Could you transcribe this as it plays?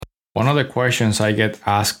One of the questions I get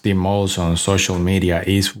asked the most on social media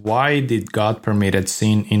is why did God permit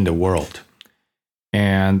sin in the world?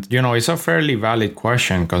 And, it's a fairly valid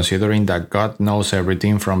question considering that God knows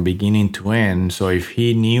everything from beginning to end. So if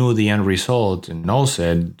he knew the end result and knows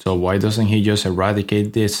it, so why doesn't he just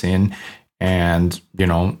eradicate this sin and,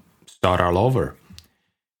 start all over?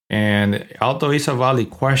 And although it's a valid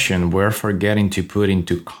question, we're forgetting to put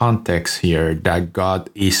into context here that God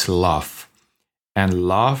is love. And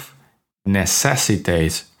love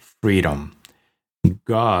necessitates freedom.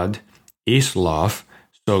 God is love.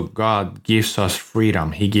 So God gives us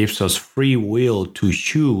freedom. He gives us free will to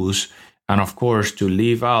choose and, of course, to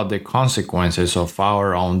live out the consequences of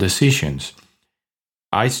our own decisions.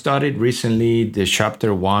 I studied recently the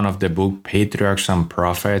chapter 1 of the book Patriarchs and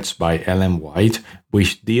Prophets by Ellen White,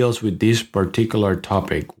 which deals with this particular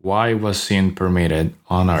topic. Why was sin permitted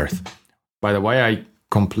on earth? By the way, I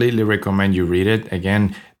completely recommend you read it.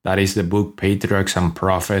 Again, that is the book Patriarchs and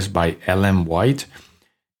Prophets by Ellen White.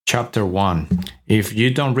 Chapter 1. If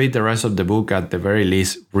you don't read the rest of the book, at the very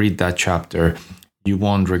least, read that chapter. You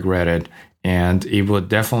won't regret it. And it will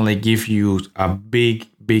definitely give you a big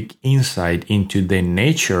insight into the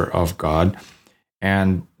nature of God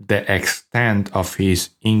and the extent of his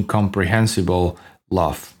incomprehensible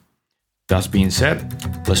love. That being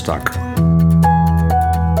said, let's talk.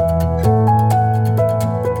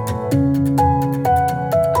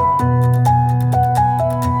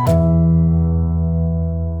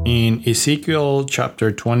 In Ezekiel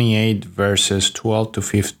chapter 28, verses 12 to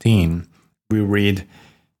 15, we read,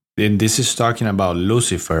 and this is talking about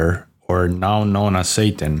Lucifer, or now known as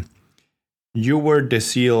Satan. You were the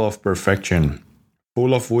seal of perfection,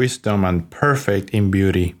 full of wisdom and perfect in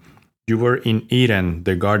beauty. You were in Eden,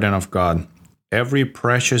 the garden of God. Every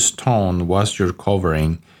precious stone was your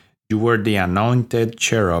covering. You were the anointed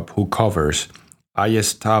cherub who covers. I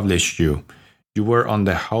established you. You were on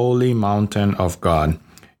the holy mountain of God.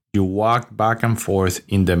 You walked back and forth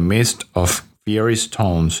in the midst of fiery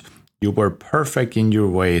stones. You were perfect in your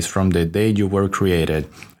ways from the day you were created,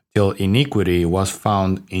 till iniquity was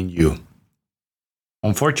found in you.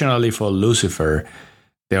 Unfortunately for Lucifer,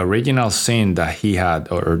 the original sin that he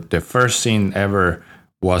had, or the first sin ever,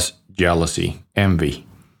 was jealousy, envy.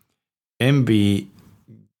 Envy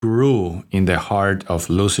grew in the heart of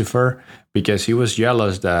Lucifer because he was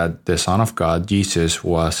jealous that the Son of God, Jesus,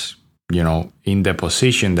 was in the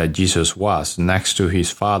position that Jesus was, next to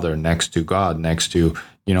his Father, next to God, next to,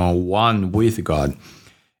 one with God.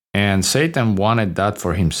 And Satan wanted that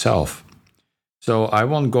for himself. So I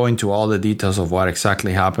won't go into all the details of what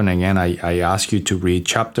exactly happened. Again, I ask you to read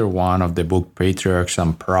chapter 1 of the book Patriarchs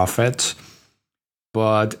and Prophets.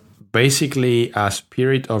 But basically, a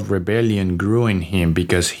spirit of rebellion grew in him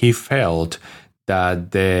because he felt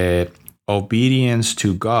that the obedience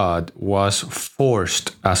to God was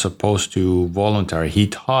forced as opposed to voluntary. He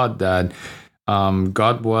thought that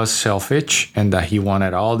God was selfish and that he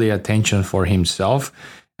wanted all the attention for himself,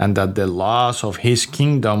 and that the laws of his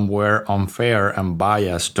kingdom were unfair and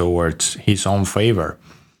biased towards his own favor.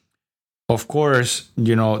 Of course,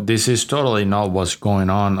 this is totally not what's going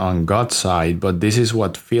on God's side, but this is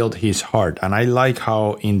what filled his heart. And I like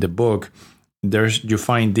how in the book you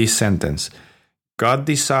find this sentence: God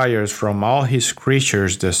desires from all his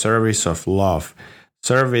creatures the service of love,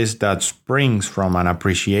 service that springs from an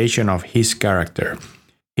appreciation of his character.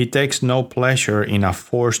 He takes no pleasure in a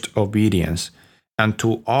forced obedience, and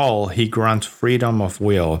to all he grants freedom of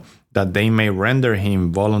will, that they may render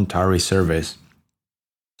him voluntary service.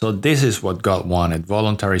 So this is what God wanted,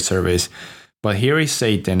 voluntary service. But here is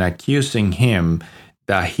Satan accusing him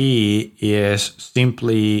that he is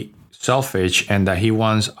simply selfish and that he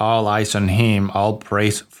wants all eyes on him, all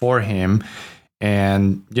praise for him,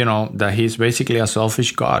 and that he's basically a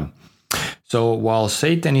selfish God. So while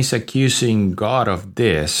Satan is accusing God of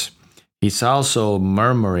this, he's also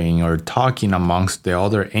murmuring or talking amongst the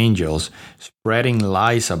other angels, spreading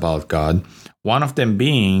lies about God, one of them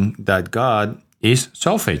being that God is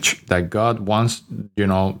selfish, that God wants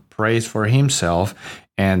praise for himself,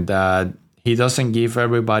 and that he doesn't give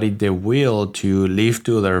everybody the will to live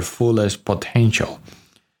to their fullest potential.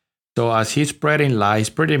 So as he's spreading lies,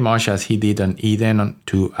 pretty much as he did in Eden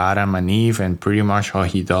to Adam and Eve, and pretty much how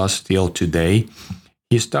he does still today,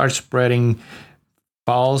 he starts spreading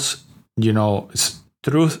false,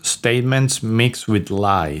 truth statements mixed with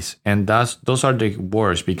lies. And those are the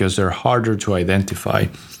worst because they're harder to identify.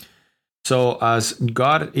 So as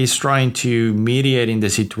God is trying to mediate in the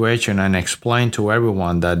situation and explain to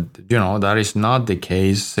everyone that, that is not the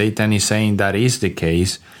case, Satan is saying that is the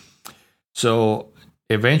case. So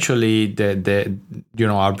eventually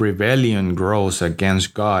our rebellion grows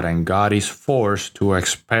against God, and God is forced to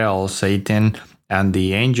expel Satan and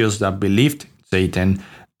the angels that believed Satan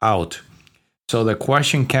out. So the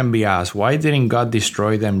question can be asked, why didn't God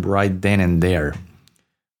destroy them right then and there?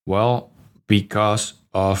 Well, because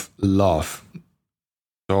of love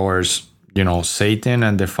towards Satan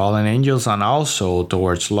and the fallen angels, and also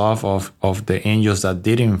towards love of the angels that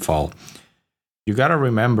didn't fall. You got to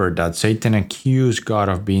remember that Satan accused God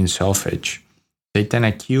of being selfish. Satan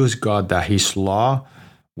accused God that his law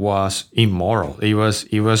was immoral. It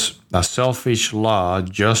was a selfish law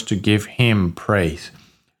just to give him praise.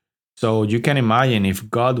 So you can imagine if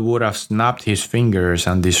God would have snapped his fingers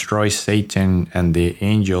and destroyed Satan and the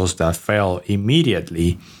angels that fell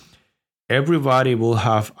immediately, everybody would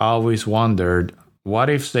have always wondered, what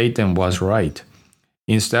if Satan was right?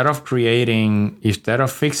 Instead of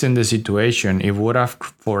fixing the situation, it would have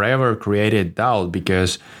forever created doubt,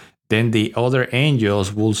 because then the other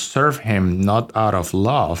angels will serve him not out of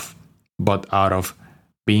love, but out of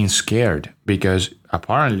being scared. Because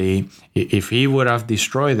apparently, if he would have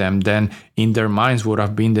destroyed them, then in their minds would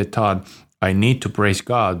have been the thought, I need to praise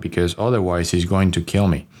God because otherwise he's going to kill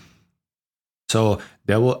me. So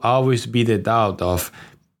there will always be the doubt of,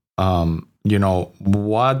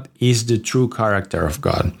 what is the true character of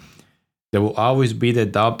God? There will always be the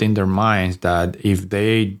doubt in their minds that if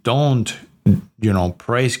they don't,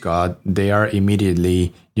 praise God, they are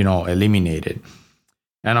immediately, eliminated.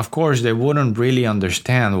 And of course, they wouldn't really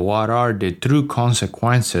understand what are the true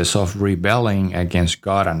consequences of rebelling against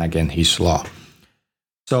God and against his law.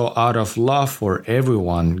 So out of love for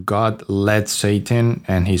everyone, God let Satan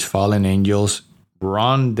and his fallen angels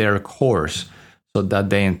run their course so that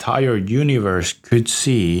the entire universe could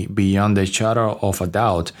see beyond the shadow of a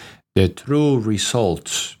doubt the true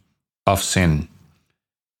results of sin.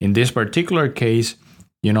 In this particular case,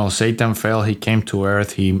 Satan fell, he came to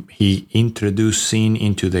earth, he introduced sin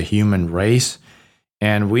into the human race,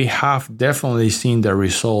 and we have definitely seen the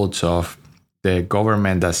results of the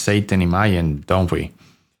government that Satan imagined, don't we?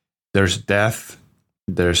 There's death,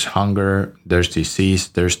 there's hunger, there's disease,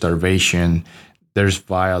 there's starvation, there's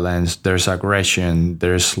violence, there's aggression,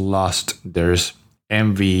 there's lust, there's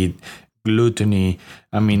envy, gluttony.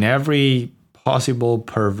 I mean, every possible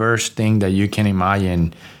perverse thing that you can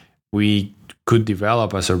imagine, we could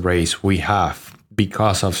develop as a race, we have,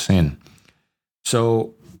 because of sin.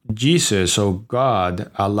 So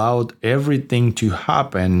God allowed everything to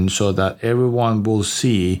happen so that everyone will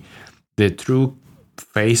see the true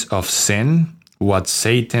face of sin, what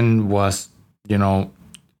Satan was,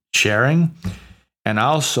 sharing, and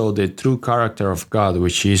also the true character of God,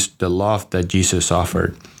 which is the love that Jesus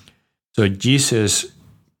offered. So Jesus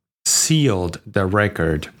sealed the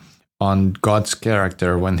record on God's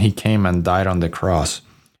character when he came and died on the cross,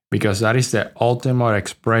 because that is the ultimate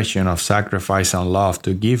expression of sacrifice and love,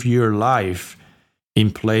 to give your life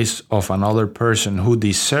in place of another person who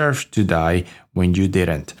deserves to die when you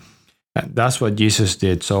didn't. And that's what Jesus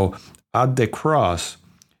did. So at the cross,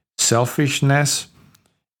 selfishness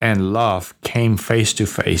and love came face to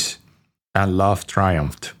face, and love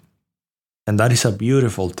triumphed. And that is a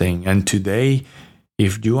beautiful thing. And today,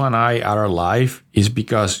 if you and I are alive, it's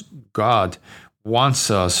because God wants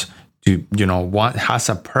us to, has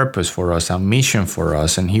a purpose for us, a mission for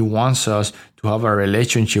us, and he wants us to have a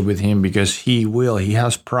relationship with him, because he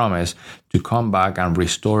has promised to come back and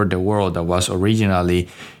restore the world that was originally,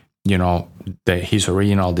 his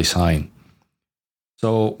original design.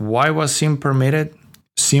 So why was sin permitted?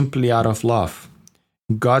 Simply out of love.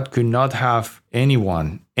 God could not have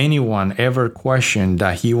anyone ever question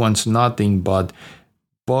that he wants nothing but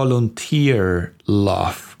volunteer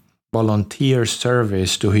love, volunteer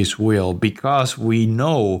service to his will, because we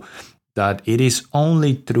know that it is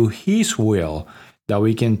only through his will that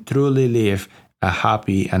we can truly live a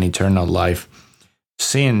happy and eternal life.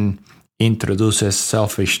 Sin introduces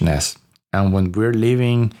selfishness, and when we're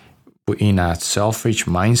living in a selfish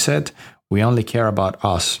mindset, we only care about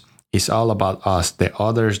us. It's all about us. The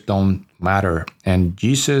others don't matter. And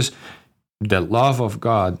Jesus, the love of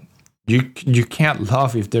God, you can't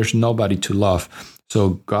love if there's nobody to love.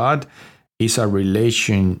 So God is a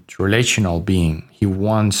relational being. He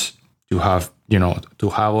wants to have, to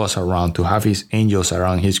have us around, to have his angels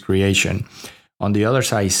around his creation. On the other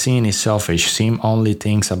side, sin is selfish. Sin only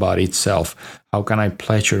thinks about itself. How can I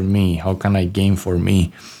pleasure me? How can I gain for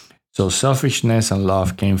me? So selfishness and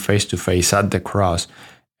love came face to face at the cross,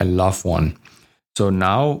 a loved one. So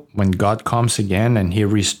now when God comes again and he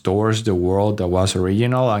restores the world that was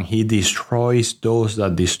original, and he destroys those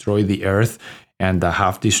that destroy the earth and that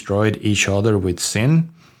have destroyed each other with sin,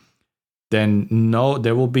 then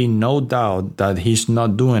there will be no doubt that he's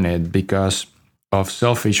not doing it because of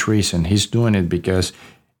selfish reason. He's doing it because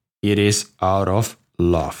it is out of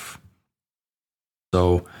love.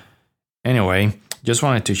 So anyway, just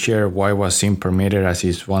wanted to share why was sin permitted, as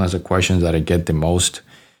is one of the questions that I get the most.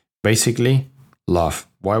 Basically, love.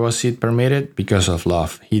 Why was it permitted? Because of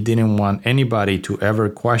love. He didn't want anybody to ever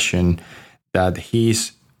question that he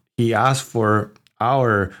asked for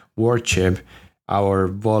our worship, our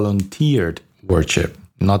volunteered worship,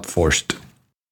 not forced.